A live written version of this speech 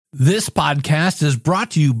This podcast is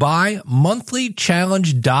brought to you by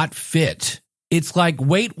monthlychallenge.fit. It's like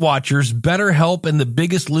Weight Watchers, BetterHelp, and The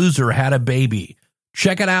Biggest Loser had a baby.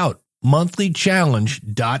 Check it out,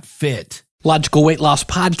 monthlychallenge.fit. Logical Weight Loss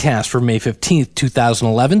Podcast for May 15th,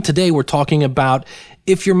 2011. Today we're talking about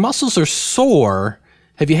if your muscles are sore,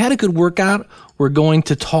 have you had a good workout? We're going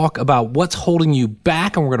to talk about what's holding you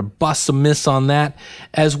back, and we're going to bust some myths on that,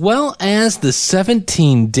 as well as the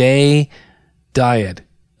 17-day diet.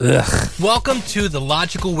 Ugh. Welcome to the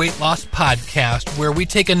Logical Weight Loss Podcast, where we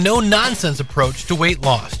take a no-nonsense approach to weight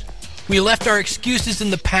loss. We left our excuses in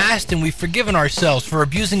the past, and we've forgiven ourselves for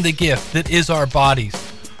abusing the gift that is our bodies.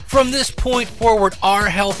 From this point forward, our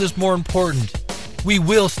health is more important. We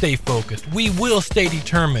will stay focused. We will stay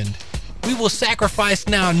determined. We will sacrifice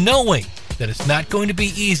now, knowing that it's not going to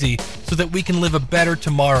be easy, so that we can live a better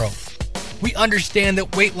tomorrow. We understand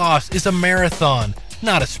that weight loss is a marathon,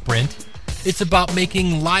 not a sprint. It's about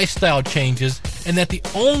making lifestyle changes, and that the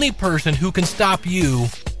only person who can stop you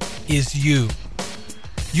is you.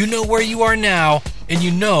 You know where you are now, and you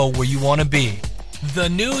know where you want to be. The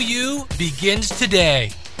new you begins today.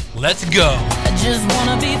 Let's go. I just want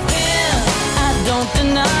to be thin. I don't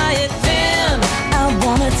deny it, thin. I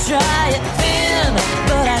want to try it, thin.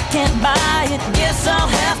 But I can't buy it. Guess I'll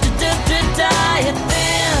have to diet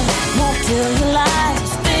thin. Won't tell you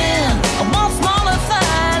lies, thin. I want smaller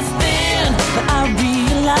thighs, thin. But I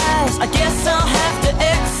realize I guess I'll have to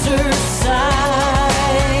exercise.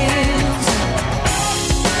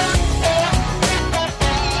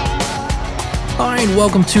 All right,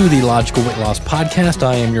 welcome to the Logical Weight Loss Podcast.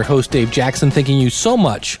 I am your host, Dave Jackson. Thanking you so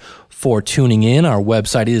much for tuning in. Our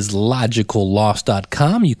website is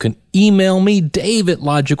logicalloss.com. You can email me,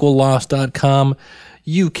 dave@logicalloss.com.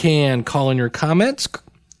 You can call in your comments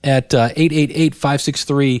at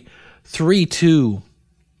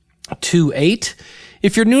 888-563-3228.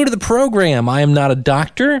 If you're new to the program, I am not a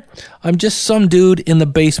doctor. I'm just some dude in the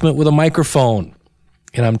basement with a microphone,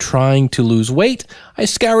 and I'm trying to lose weight. I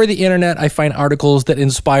scour the internet. I find articles that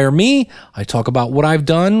inspire me. I talk about what I've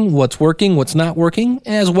done, what's working, what's not working,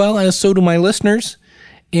 as well as so do my listeners.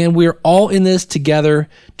 And we're all in this together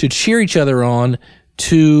to cheer each other on,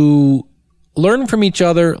 to learn from each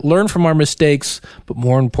other, learn from our mistakes, but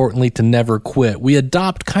more importantly, to never quit. We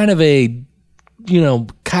adopt kind of a,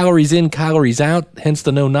 calories in, calories out, hence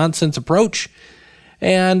the no-nonsense approach.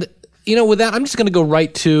 And, with that, I'm just going to go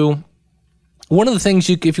right to one of the things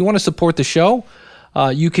if you want to support the show,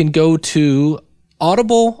 you can go to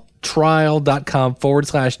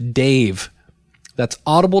audibletrial.com/Dave. That's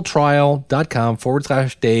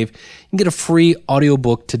audibletrial.com/Dave. You can get a free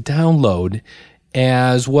audiobook to download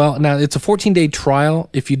as well. Now, it's a 14-day trial.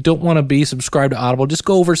 If you don't want to be subscribed to Audible, just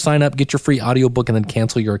go over, sign up, get your free audiobook, and then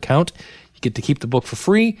cancel your account. You get to keep the book for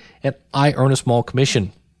free, and I earn a small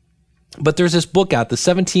commission. But there's this book out, the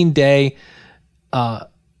 17-day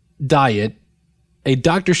diet. A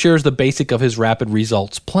doctor shares the basic of his rapid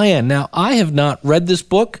results plan. Now, I have not read this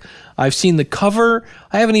book. I've seen the cover.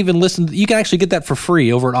 I haven't even listened. You can actually get that for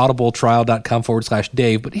free over at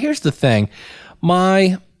audibletrial.com/Dave. But here's the thing.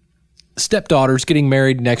 My stepdaughter's getting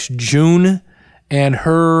married next June, and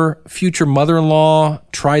her future mother-in-law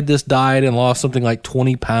tried this diet and lost something like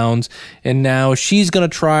 20 pounds, and now she's going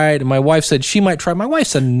to try it, and my wife said she might try it. My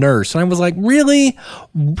wife's a nurse, and I was like, really?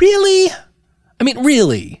 Really? I mean,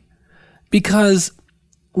 really? Because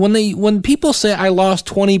when people say I lost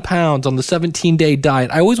 20 pounds on the 17-day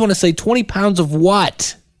diet, I always want to say 20 pounds of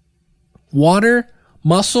what? Water?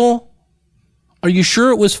 Muscle? Are you sure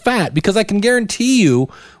it was fat? Because I can guarantee you,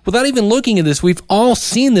 without even looking at this, we've all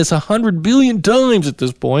seen this 100 billion times at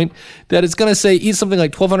this point, that it's going to say eat something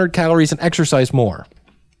like 1,200 calories and exercise more.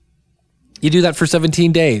 You do that for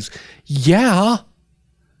 17 days. Yeah.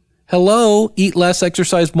 Hello, eat less,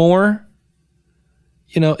 exercise more.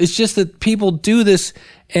 It's just that people do this,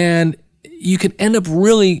 and you can end up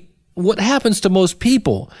really, what happens to most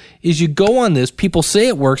people is you go on this, people say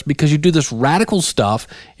it works because you do this radical stuff,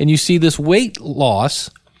 and you see this weight loss,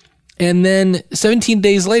 and then 17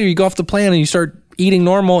 days later, you go off the plan and you start eating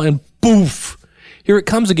normal, and boof, here it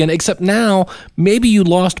comes again, except now, maybe you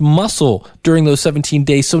lost muscle during those 17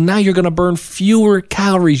 days, so now you're going to burn fewer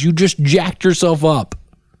calories. You just jacked yourself up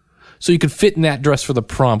so you could fit in that dress for the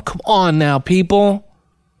prom. Come on now, people.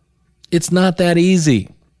 It's not that easy.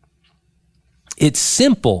 It's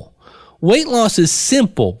simple. Weight loss is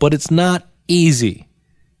simple, but it's not easy.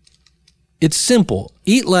 It's simple.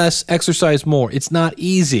 Eat less, exercise more. It's not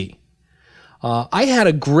easy. I had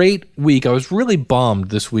a great week. I was really bummed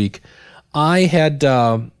this week. I had,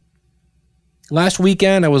 last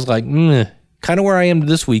weekend, I was like, kind of where I am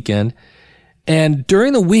this weekend. And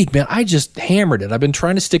during the week, man, I just hammered it. I've been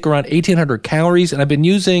trying to stick around 1,800 calories, and I've been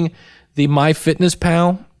using the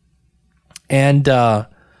MyFitnessPal. And,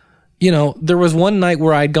 there was one night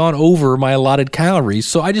where I'd gone over my allotted calories,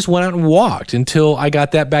 so I just went out and walked until I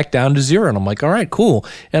got that back down to 0. And I'm like, all right, cool.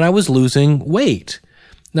 And I was losing weight.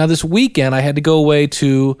 Now, this weekend, I had to go away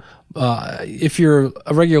to, if you're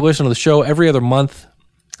a regular listener to the show, every other month,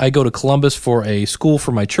 I go to Columbus for a school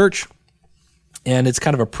for my church. And it's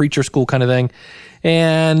kind of a preacher school kind of thing.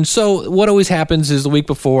 And so what always happens is the week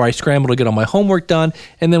before I scramble to get all my homework done.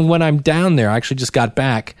 And then when I'm down there, I actually just got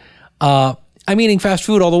back, I'm eating fast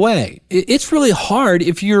food all the way. It's really hard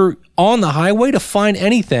if you're on the highway to find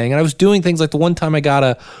anything. And I was doing things like the one time I got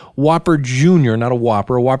a Whopper Jr., not a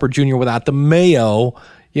Whopper, a Whopper Jr. without the mayo,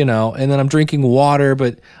 and then I'm drinking water.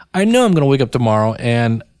 But I know I'm going to wake up tomorrow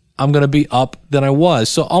and I'm going to be up than I was.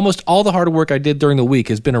 So almost all the hard work I did during the week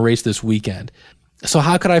has been erased this weekend. So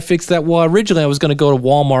how could I fix that? Well, originally I was going to go to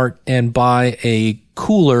Walmart and buy a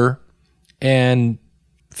cooler and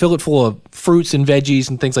fill it full of fruits and veggies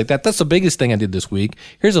and things like that. That's the biggest thing I did this week.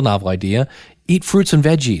 Here's a novel idea. Eat fruits and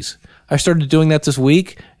veggies. I started doing that this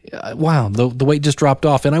week. Wow, the weight just dropped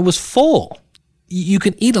off and I was full. You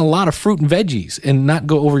can eat a lot of fruit and veggies and not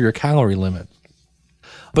go over your calorie limit.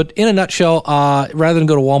 But in a nutshell, rather than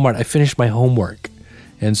go to Walmart, I finished my homework.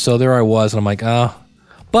 And so there I was, and I'm like,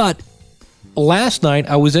 But last night,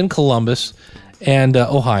 I was in Columbus and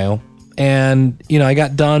Ohio, and, I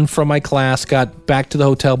got done from my class, got back to the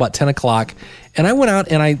hotel about 10 o'clock, and I went out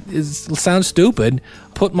and it sounds stupid,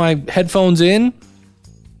 put my headphones in,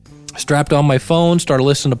 strapped on my phone, started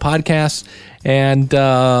listening to podcasts, and,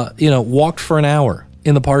 walked for an hour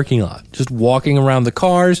in the parking lot, just walking around the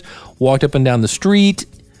cars, walked up and down the street,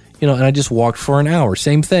 and I just walked for an hour.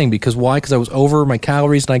 Same thing. Because why? Because I was over my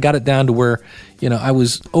calories, and I got it down to where, I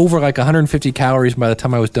was over like 150 calories. By the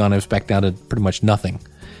time I was done, I was back down to pretty much nothing.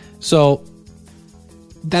 So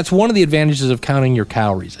that's one of the advantages of counting your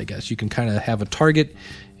calories, I guess. You can kind of have a target.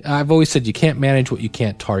 I've always said you can't manage what you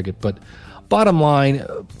can't target. But bottom line,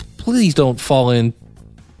 please don't fall in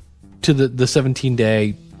to the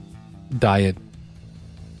 17-day diet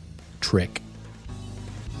trick.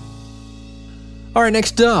 All right,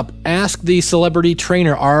 next up, ask the celebrity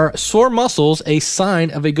trainer, are sore muscles a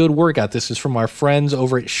sign of a good workout? This is from our friends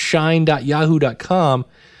over at shine.yahoo.com. It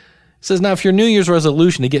says, now, if your New Year's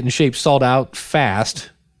resolution to get in shape stalled out fast,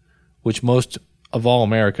 which most of all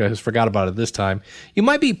America has forgot about at this time, you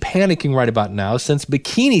might be panicking right about now since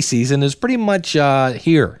bikini season is pretty much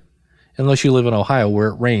here, unless you live in Ohio where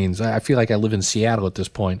it rains. I feel like I live in Seattle at this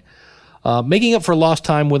point. Making up for lost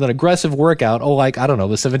time with an aggressive workout, the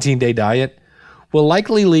 17-day diet, will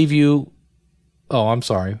likely leave you,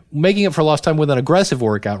 making up for lost time with an aggressive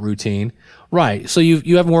workout routine. Right. So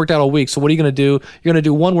you haven't worked out all week. So what are you going to do? You're going to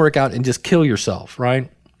do one workout and just kill yourself,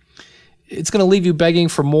 right? It's going to leave you begging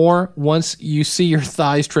for more once you see your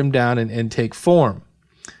thighs trim down and take form.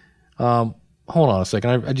 Hold on a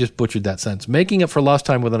second. I just butchered that sentence. Making up for lost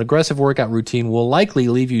time with an aggressive workout routine will likely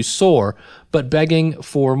leave you sore, but begging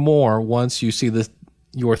for more once you see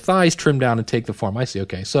your thighs trim down and take the form. I see.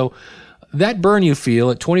 Okay. So that burn you feel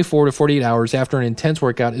at 24 to 48 hours after an intense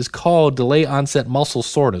workout is called delay onset muscle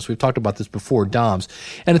soreness. We've talked about this before, DOMS.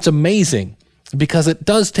 And it's amazing because it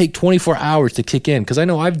does take 24 hours to kick in. Because I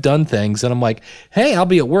know I've done things and I'm like, hey, I'll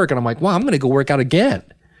be at work. And I'm like, wow, I'm going to go work out again.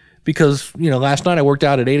 Because, last night I worked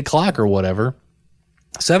out at 8 o'clock or whatever,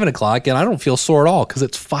 7 o'clock, and I don't feel sore at all because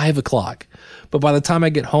it's 5 o'clock. But by the time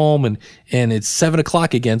I get home and it's 7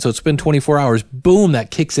 o'clock again, so it's been 24 hours, boom,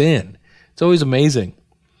 that kicks in. It's always amazing.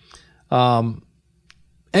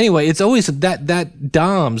 Anyway, it's always that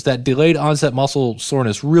DOMS, that delayed onset muscle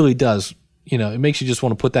soreness, really does, it makes you just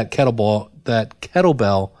want to put that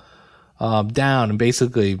kettlebell down and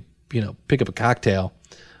basically, pick up a cocktail.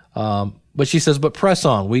 But she says, but press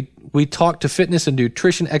on. We talked to fitness and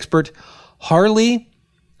nutrition expert Harley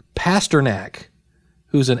Pasternak,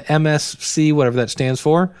 who's an MSC, whatever that stands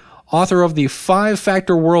for, author of the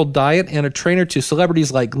 5-Factor World Diet and a trainer to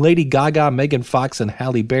celebrities like Lady Gaga, Megan Fox, and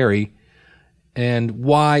Halle Berry. And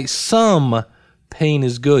why some pain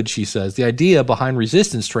is good, she says. The idea behind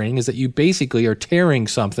resistance training is that you basically are tearing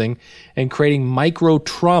something and creating micro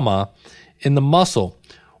trauma in the muscle.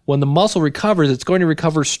 When the muscle recovers, it's going to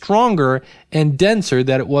recover stronger and denser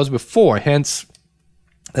than it was before. Hence,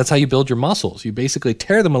 that's how you build your muscles. You basically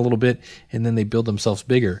tear them a little bit, and then they build themselves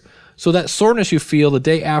bigger. So that soreness you feel the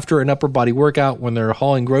day after an upper body workout when they're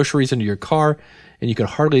hauling groceries into your car and you can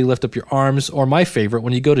hardly lift up your arms, or my favorite,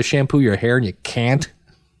 when you go to shampoo your hair and you can't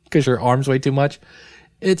because your arms weigh too much.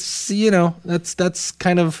 It's, that's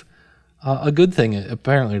kind of a good thing,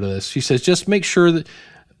 apparently, to this. She says, just make sure that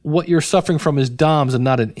what you're suffering from is DOMS and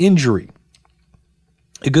not an injury.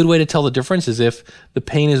 A good way to tell the difference is if the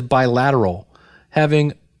pain is bilateral.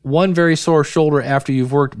 Having one very sore shoulder after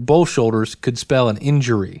you've worked both shoulders could spell an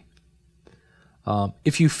injury.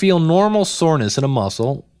 If you feel normal soreness in a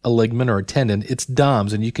muscle, a ligament, or a tendon, it's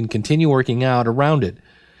DOMS, and you can continue working out around it.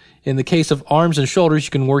 In the case of arms and shoulders,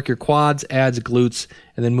 you can work your quads, abs, glutes,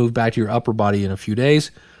 and then move back to your upper body in a few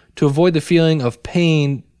days. To avoid the feeling of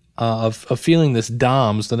pain, of feeling this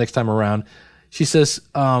DOMS the next time around, she says,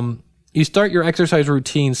 you start your exercise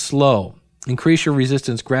routine slow. Increase your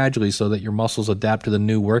resistance gradually so that your muscles adapt to the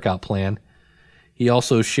new workout plan. He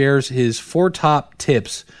also shares his 4 top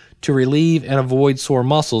tips to relieve and avoid sore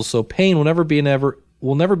muscles, so pain will never be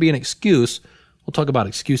an excuse. We'll talk about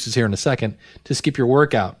excuses here in a second to skip your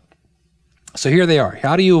workout. So here they are.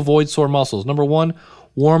 How do you avoid sore muscles? Number 1,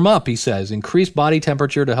 warm up, he says. Increase body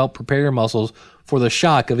temperature to help prepare your muscles for the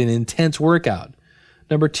shock of an intense workout.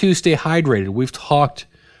 Number 2, stay hydrated. We've talked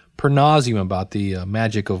per nauseum about the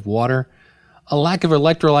magic of water. A lack of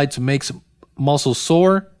electrolytes makes muscles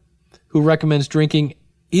sore. Who recommends drinking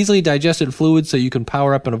easily digested fluids so you can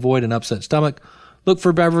power up and avoid an upset stomach? Look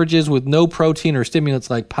for beverages with no protein or stimulants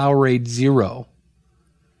like Powerade Zero.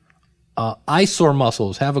 Ice sore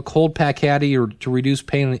muscles. Have a cold pack caddy or to reduce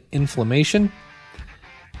pain and inflammation.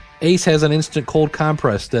 Ace has an instant cold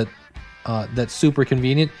compress that's super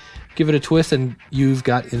convenient. Give it a twist and you've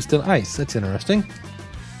got instant ice. That's interesting.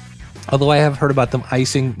 Although I have heard about them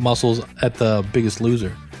icing muscles at the Biggest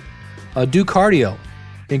Loser. Do cardio.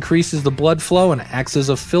 Increases the blood flow and acts as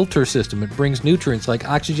a filter system. It brings nutrients like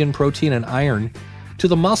oxygen, protein, and iron to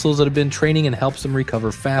the muscles that have been training and helps them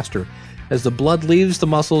recover faster. As the blood leaves the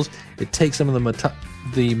muscles, it takes some of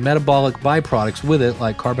the metabolic byproducts with it,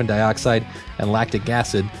 like carbon dioxide and lactic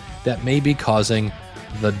acid, that may be causing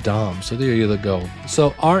the DOM. So there you go.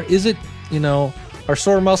 So are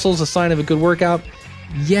sore muscles a sign of a good workout?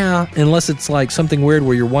 Yeah, unless it's like something weird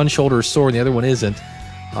where your one shoulder is sore and the other one isn't.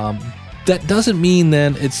 That doesn't mean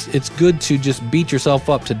then it's good to just beat yourself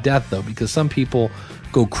up to death, though, because some people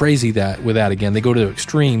go crazy with that again. They go to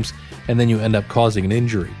extremes, and then you end up causing an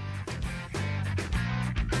injury.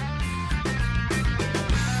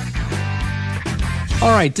 All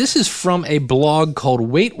right, this is from a blog called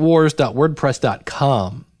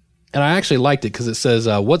weightwars.wordpress.com, and I actually liked it because it says,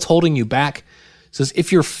 what's holding you back? It says,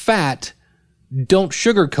 if you're fat, don't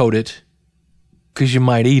sugarcoat it because you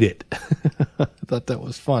might eat it. I thought that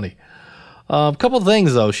was funny. A couple of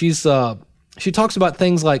things, though. She talks about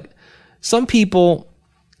things like some people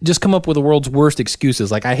just come up with the world's worst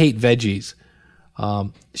excuses, like I hate veggies.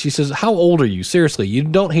 She says, how old are you? Seriously, you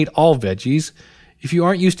don't hate all veggies. If you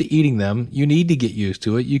aren't used to eating them, you need to get used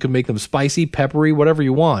to it. You can make them spicy, peppery, whatever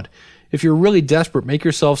you want. If you're really desperate, make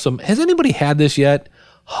yourself some... Has anybody had this yet?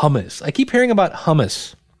 Hummus. I keep hearing about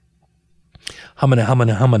hummus.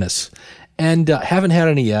 Hummus. And haven't had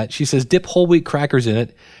any yet. She says, dip whole wheat crackers in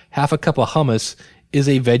it. Half a cup of hummus is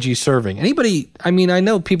a veggie serving. Anybody... I mean, I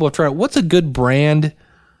know people have tried it. What's a good brand?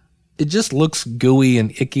 It just looks gooey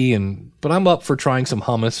and icky, but I'm up for trying some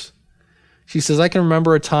hummus. She says, I can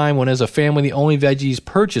remember a time when as a family, the only veggies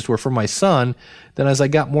purchased were for my son. Then as I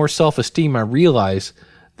got more self-esteem, I realized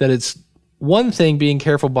that it's one thing being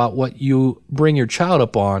careful about what you bring your child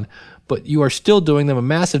up on, but you are still doing them a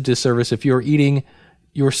massive disservice if you're eating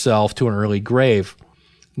yourself to an early grave.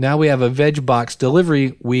 Now we have a veg box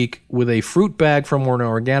delivery week with a fruit bag from an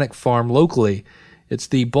organic farm locally. It's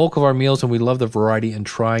the bulk of our meals, and we love the variety and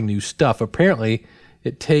trying new stuff. Apparently,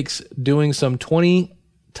 it takes doing some 20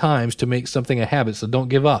 times to make something a habit, so don't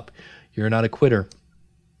give up. You're not a quitter.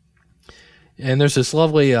 And there's this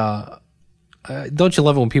lovely, don't you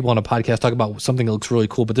love it when people on a podcast talk about something that looks really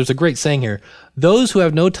cool? But there's a great saying here. Those who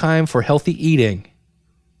have no time for healthy eating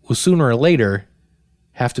will sooner or later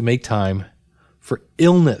have to make time for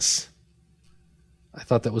illness. I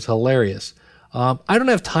thought that was hilarious. I don't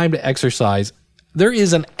have time to exercise. There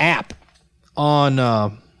is an app on,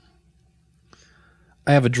 I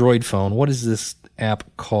have a Droid phone. What is this app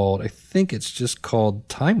called? I think it's just called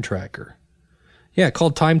Time Tracker. Yeah,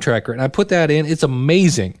 called Time Tracker. And I put that in. It's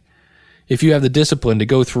amazing if you have the discipline to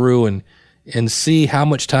go through and see how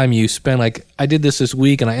much time you spend. Like I did this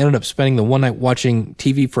week, and I ended up spending the one night watching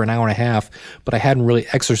TV for an hour and a half, but I hadn't really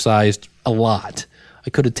exercised a lot. I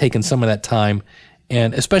could have taken some of that time.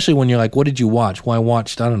 And especially when you're like, what did you watch? Well, I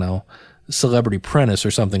watched, I don't know, Celebrity Apprentice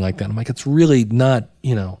or something like that. I'm like, it's really not,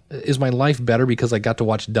 is my life better because I got to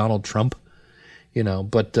watch Donald Trump?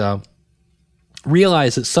 But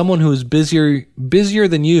realize that someone who is busier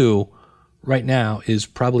than you right now is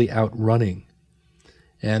probably out running.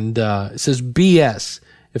 And it says BS.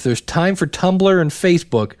 If there's time for Tumblr and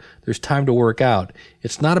Facebook, there's time to work out.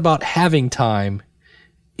 It's not about having time.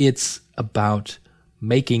 It's about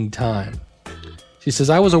making time. She says,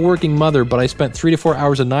 I was a working mother, but I spent 3 to 4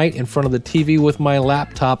 hours a night in front of the TV with my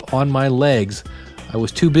laptop on my legs. I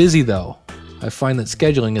was too busy, though. I find that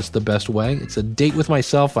scheduling is the best way. It's a date with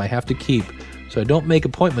myself I have to keep, so I don't make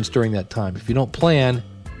appointments during that time. If you don't plan,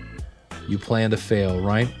 you plan to fail,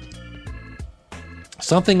 right?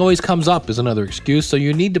 Something always comes up is another excuse, so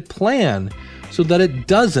you need to plan so that it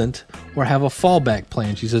doesn't, or have a fallback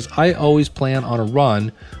plan. She says, I always plan on a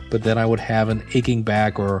run, but then I would have an aching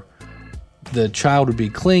back, or the child would be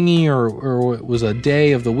clingy, or it was a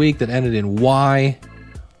day of the week that ended in Y.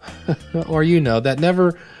 Or, that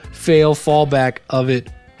never fail fallback of it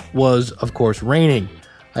was, of course, raining.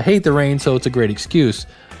 I hate the rain, so it's a great excuse.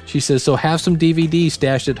 She says, so have some DVDs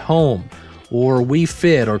stashed at home, or Wii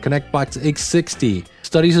Fit, or ConnectBox X60.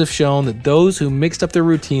 Studies have shown that those who mixed up their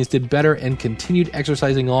routines did better and continued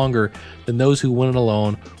exercising longer than those who went it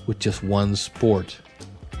alone with just one sport.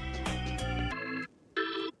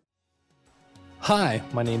 Hi,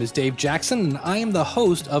 my name is Dave Jackson, and I am the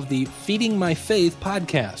host of the Feeding My Faith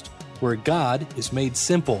podcast, where God is made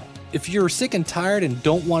simple. If you're sick and tired and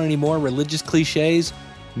don't want any more religious cliches,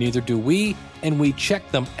 neither do we, and we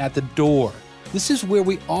check them at the door. This is where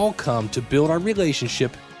we all come to build our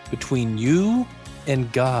relationship between you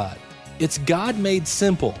and God. It's God made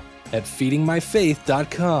simple at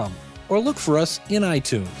feedingmyfaith.com, or look for us in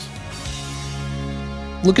iTunes.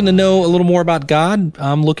 Looking to know a little more about God?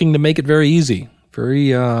 I'm looking to make it very easy.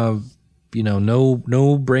 Very, no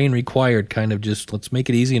brain required, kind of just let's make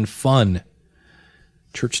it easy and fun.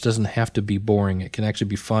 Church doesn't have to be boring. It can actually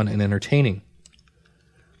be fun and entertaining.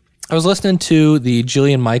 I was listening to the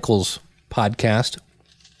Jillian Michaels podcast,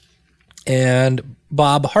 and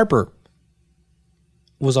Bob Harper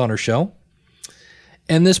was on her show.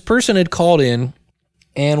 And this person had called in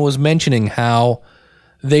and was mentioning how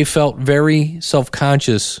they felt very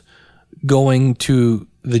self-conscious going to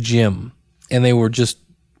the gym. And they were just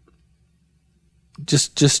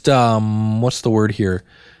what's the word here?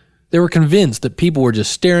 They were convinced that people were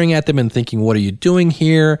just staring at them and thinking, what are you doing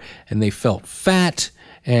here? And they felt fat,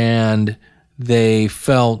 and they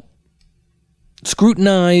felt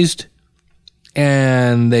scrutinized,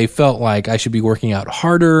 and they felt like I should be working out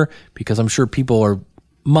harder because I'm sure people are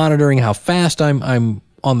monitoring how fast I'm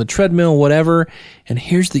on the treadmill, whatever. And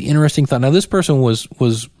here's the interesting thought. Now, this person was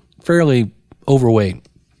fairly overweight.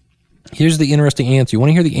 Here's the interesting answer. You want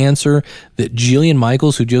to hear the answer that Jillian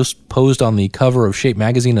Michaels, who just posed on the cover of Shape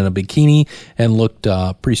magazine in a bikini and looked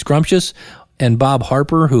pretty scrumptious, and Bob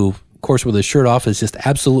Harper, who, of course, with his shirt off, is just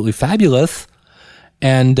absolutely fabulous.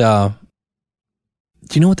 And do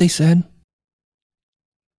you know what they said?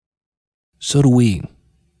 So do we.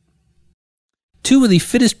 Two of the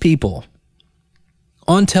fittest people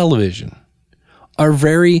on television are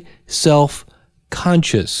very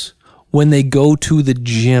self-conscious when they go to the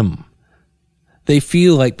gym. They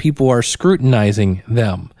feel like people are scrutinizing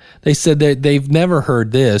them. They said that they've never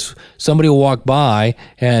heard this. Somebody will walk by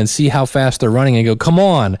and see how fast they're running and go, come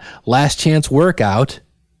on, last chance workout.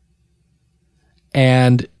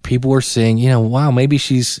 And people were saying, wow, maybe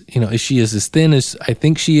she's, is she as thin as I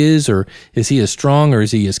think she is, or is he as strong, or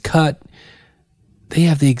is he as cut? They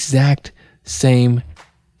have the exact same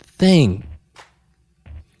thing.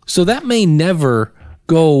 So that may never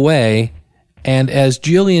go away. And as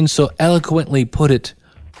Jillian so eloquently put it,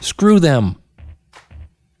 screw them.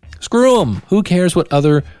 Screw them. Who cares what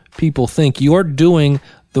other people think? You're doing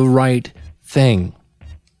the right thing.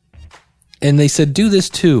 And they said, do this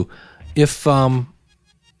too. If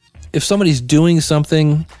somebody's doing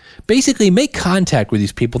something, basically make contact with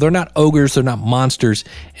these people. They're not ogres, they're not monsters,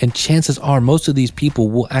 and chances are most of these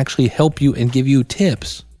people will actually help you and give you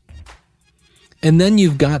tips. And then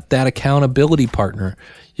you've got that accountability partner.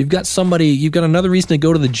 You've got another reason to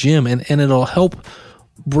go to the gym, and it'll help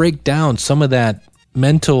break down some of that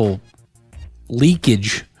mental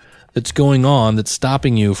leakage that's going on that's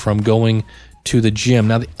stopping you from going to the gym.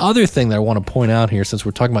 Now, the other thing that I want to point out here, since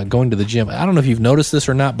we're talking about going to the gym, I don't know if you've noticed this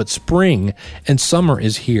or not, but spring and summer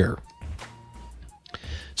is here.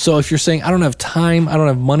 So if you're saying, I don't have time, I don't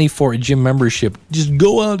have money for a gym membership, just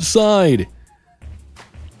go outside.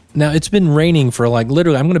 Now, it's been raining for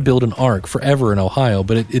literally, I'm going to build an ark forever in Ohio,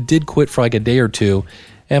 but it did quit for a day or two.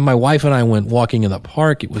 And my wife and I went walking in the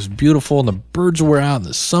park. It was beautiful, and the birds were out, and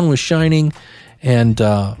the sun was shining. And,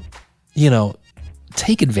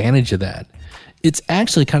 take advantage of that. It's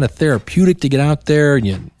actually kind of therapeutic to get out there and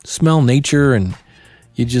you smell nature, and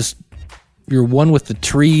you're one with the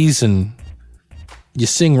trees, and you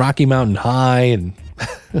sing Rocky Mountain High, and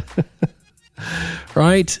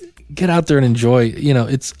right? Get out there and enjoy.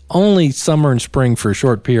 It's only summer and spring for a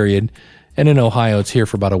short period. And in Ohio, it's here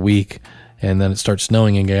for about a week. And then it starts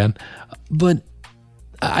snowing again. But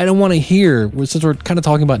I don't want to hear, since we're kind of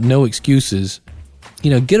talking about no excuses,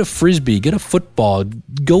 get a Frisbee, get a football,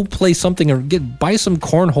 go play something, or buy some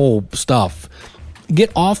cornhole stuff.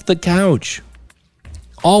 Get off the couch.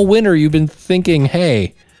 All winter, you've been thinking,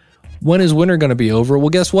 hey, when is winter going to be over? Well,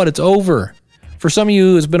 guess what? It's over. For some of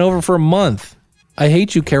you, it's been over for a month. I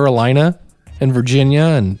hate you, Carolina and Virginia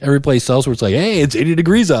and every place else where it's like, hey, it's 80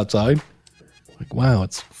 degrees outside. Like, wow,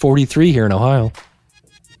 it's 43 here in Ohio.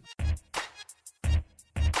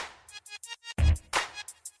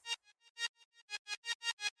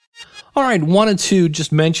 All right, wanted to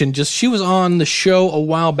just mention, she was on the show a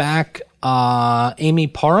while back. Amy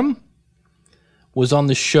Parham was on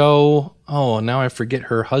the show. Oh, now I forget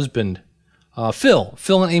her husband. Phil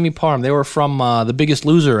and Amy Parham. They were from The Biggest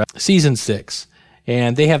Loser, season 6.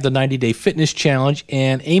 And they have the 90-day fitness challenge.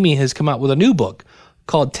 And Amy has come out with a new book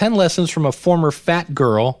called 10 Lessons from a Former Fat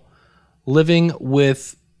Girl Living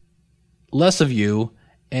with Less of You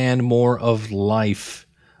and More of Life.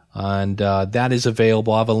 And that is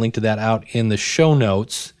available. I'll have a link to that out in the show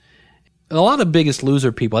notes. A lot of Biggest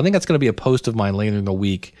Loser people. I think that's going to be a post of mine later in the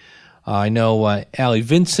week. I know Allie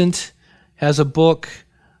Vincent has a book.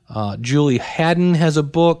 Julie Haddon has a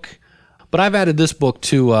book. But I've added this book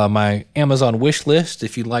to my Amazon wish list.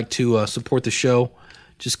 If you'd like to support the show,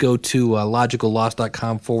 just go to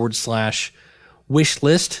logicalloss.com/wish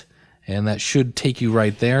list, and that should take you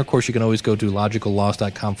right there. Of course, you can always go to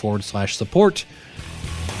logicalloss.com/support.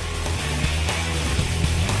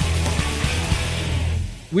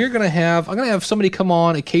 I'm going to have somebody come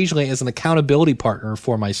on occasionally as an accountability partner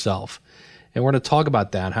for myself. And we're going to talk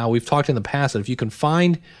about that, how we've talked in the past that if you can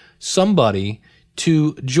find somebody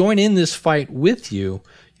to join in this fight with you,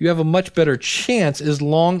 you have a much better chance, as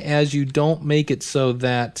long as you don't make it so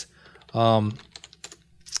that, hey,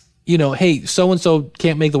 so-and-so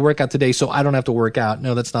can't make the workout today, so I don't have to work out.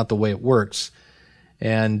 No, that's not the way it works.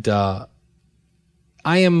 And I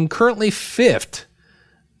am currently 5th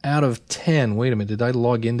out of 10. Wait a minute, did I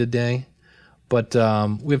log in today? But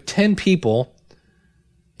we have 10 people,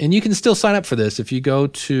 and you can still sign up for this if you go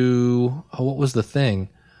to, what was the thing?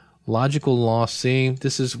 Logical Loss. See,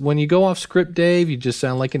 this is when you go off script, Dave, you just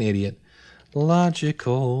sound like an idiot.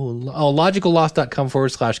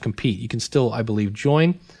 Logicalloss.com/compete. You can still, I believe,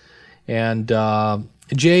 join. And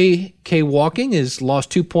J.K. Walking has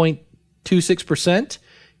lost 2.26%.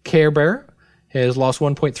 Care Bear has lost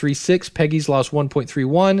 1.36. Peggy's lost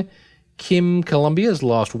 1.31. Kim Columbia has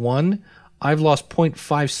lost 1. I've lost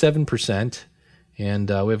 0.57%. And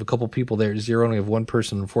we have a couple people there at 0, and we have one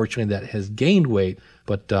person, unfortunately, that has gained weight.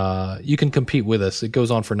 But you can compete with us. It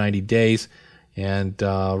goes on for 90 days. And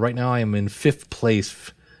right now I am in 5th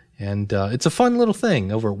place. And it's a fun little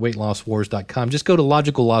thing over at weightlosswars.com. Just go to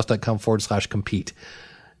logicalloss.com/compete.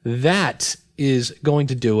 That is going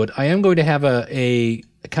to do it. I am going to have a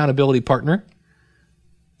accountability partner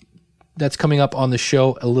that's coming up on the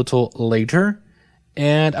show a little later.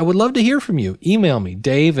 And I would love to hear from you. Email me,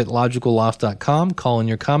 dave@logicalloss.com. Call in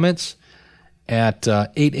your comments at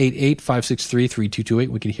 888-563-3228.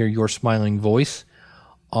 We can hear your smiling voice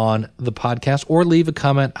on the podcast, or leave a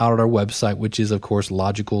comment out at our website, which is, of course,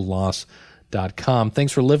 logicalloss.com.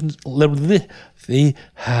 Thanks for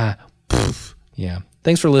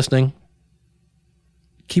Thanks for listening.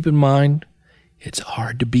 Keep in mind, it's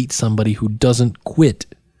hard to beat somebody who doesn't quit.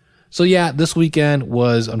 So yeah, this weekend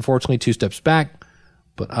was unfortunately 2 steps back.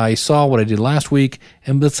 But I saw what I did last week,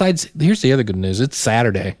 and besides, here's the other good news. It's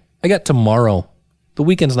Saturday. I got tomorrow. The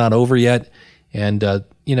weekend's not over yet, and, I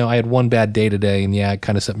had one bad day today, and yeah, it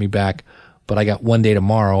kind of set me back, but I got one day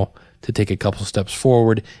tomorrow to take a couple steps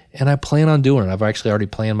forward, and I plan on doing it. I've actually already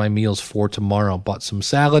planned my meals for tomorrow. Bought some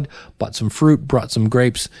salad, bought some fruit, brought some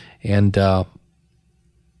grapes, and,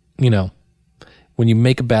 when you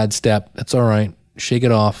make a bad step, that's all right. Shake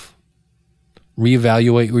it off.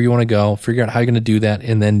 Reevaluate where you want to go, figure out how you're going to do that,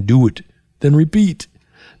 and then do it. Then repeat.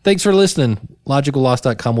 Thanks for listening.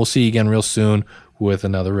 Logicalloss.com. We'll see you again real soon with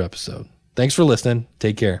another episode. Thanks for listening.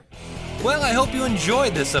 Take care. Well, I hope you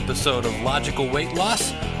enjoyed this episode of Logical Weight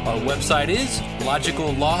Loss. Our website is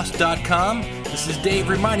logicalloss.com. This is Dave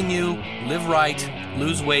reminding you, live right,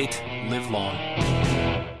 lose weight, live long.